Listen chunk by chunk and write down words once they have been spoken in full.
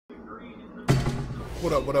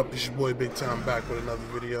What up, it's your boy Big Time back with another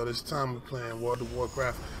video. This time we're playing World of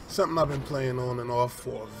Warcraft, something I've been playing on and off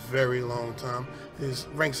for a very long time. It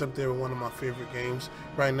ranks up there with one of my favorite games.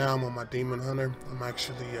 Right now I'm on my Demon Hunter. I'm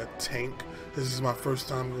actually a tank. This is my first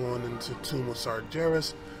time going into Tomb of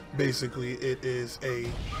Sargeras. Basically it is a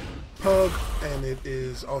pug and it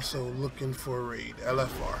is also looking for a raid,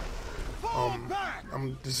 LFR.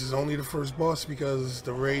 This is only the first boss because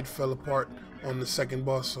the raid fell apart on the second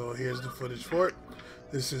boss, so here's the footage for it.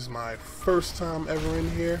 This is my first time ever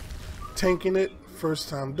in here, tanking it, first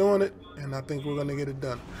time doing it, and I think we're gonna get it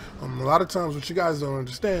done. A lot of times what you guys don't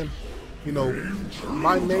understand, you know,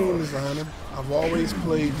 my name is a hunter. I've always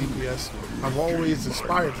played DPS. I've always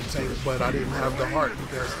aspired to tank, but I didn't have the heart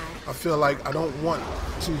because I feel like I don't want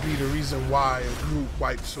to be the reason why a group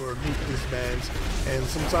wipes or a group disbands, and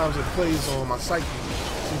sometimes it plays on my psyche.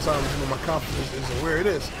 Sometimes, you know, my confidence isn't where it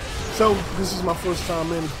is. So this is my first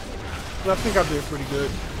time in, and I think I did pretty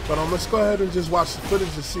good. But let's go ahead and just watch the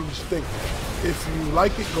footage and see what you think. If you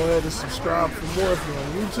like it, go ahead and subscribe for more if you're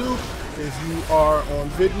on YouTube. If you are on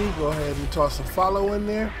VidMe, go ahead and toss a follow in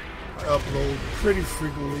there. I upload pretty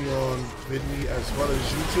frequently on VidMe as well as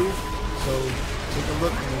YouTube. So take a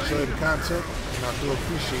look and enjoy the content, and I do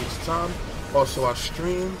appreciate your time. Also, I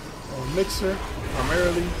stream on Mixer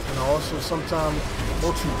primarily, and I also sometimes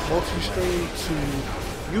multi-stream to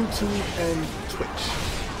YouTube and Twitch.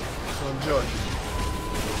 So enjoy.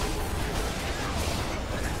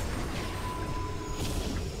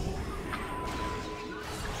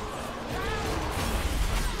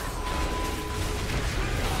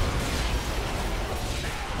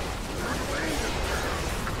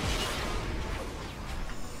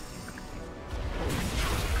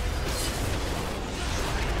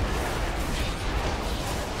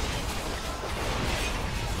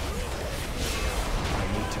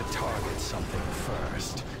 Something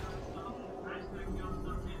first.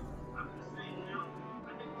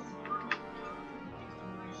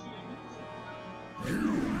 You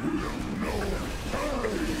will know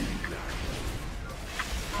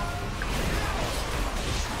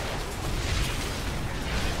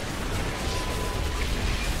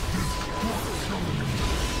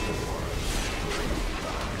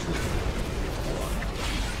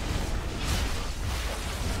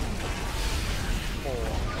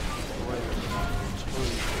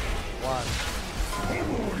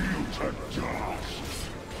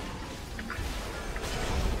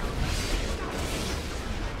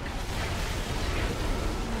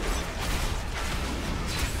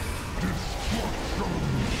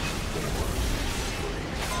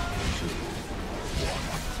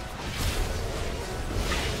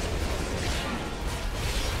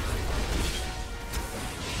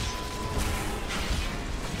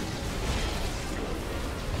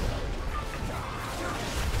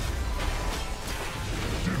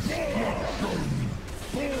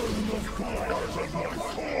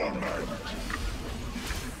pain.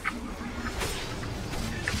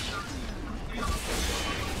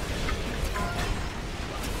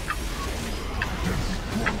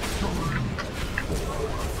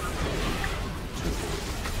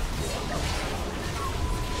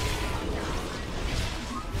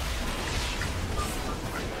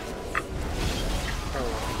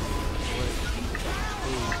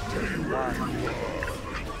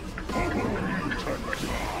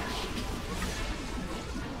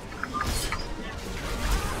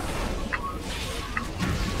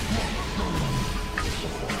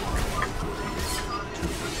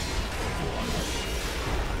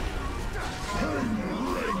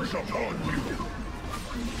 Upon you.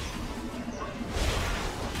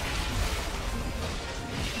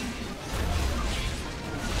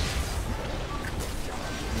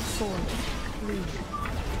 Four, three,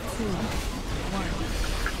 two, one.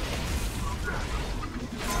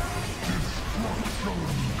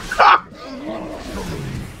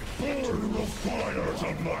 Burn the fires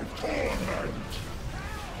of my torment.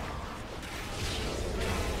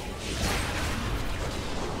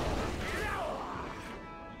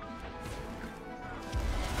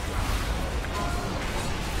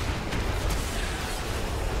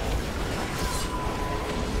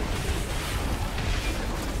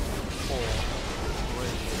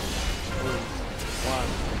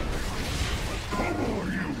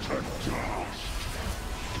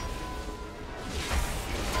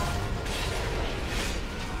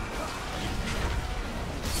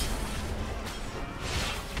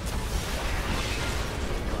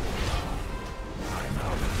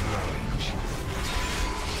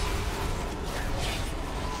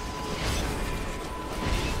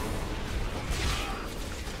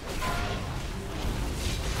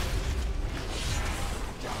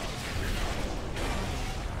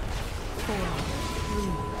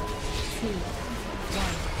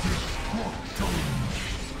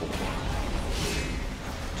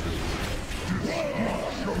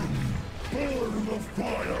 Burn the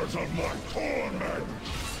fires of my torment!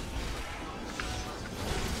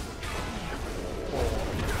 4,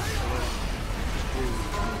 3,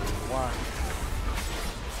 1.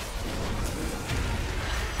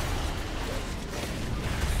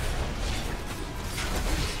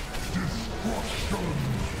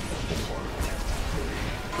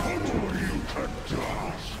 Putter you to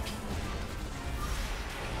dust!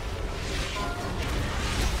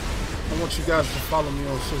 I want you guys to follow me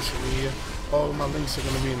on social media. All of my links are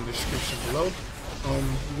going to be in the description below. You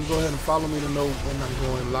can go ahead and follow me to know when I'm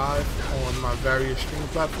going live on my various streaming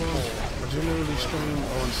platforms. I generally stream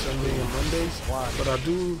on Sunday and Mondays, but I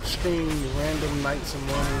do stream random nights and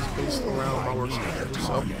mornings based around my work schedule.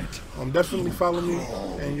 So definitely follow me,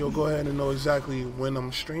 and you'll go ahead and know exactly when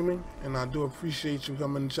I'm streaming. And I do appreciate you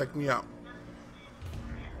coming to check me out.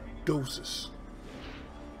 Deuces.